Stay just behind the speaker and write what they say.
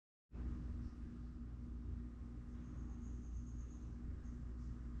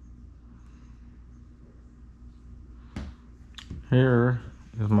Here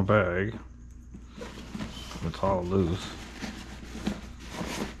is my bag. It's all loose.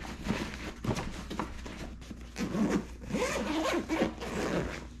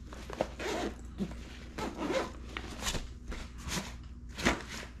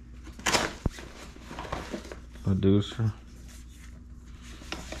 Reducer.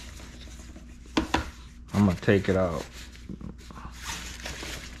 I'm gonna take it out.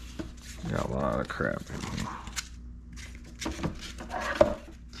 Got a lot of crap in here.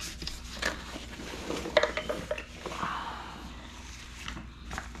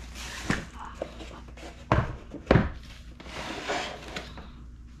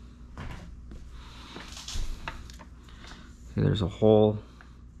 See, there's a hole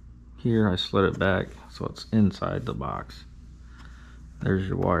here. I slid it back so it's inside the box. There's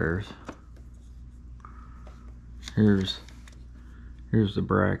your wires. Here's the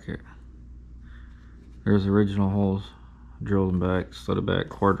bracket. There's the original holes. Drilled them back, slid it back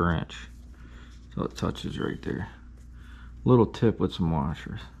 1/4 inch. So it touches right there. Little tip with some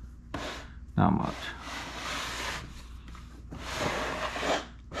washers. Not much.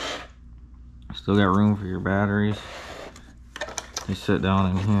 Still got room for your batteries. They sit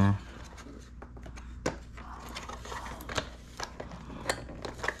down in here.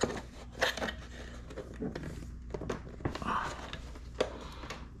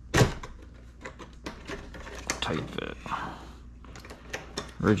 Tight fit.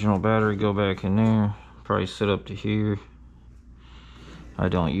 Original battery go back in there. Probably sit up to here. I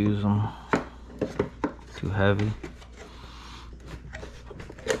don't use them. Too heavy.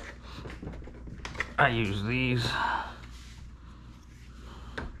 I use these.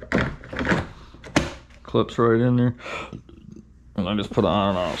 Clips right in there. And I just put an on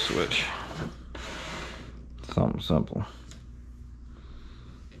and off switch. Something simple.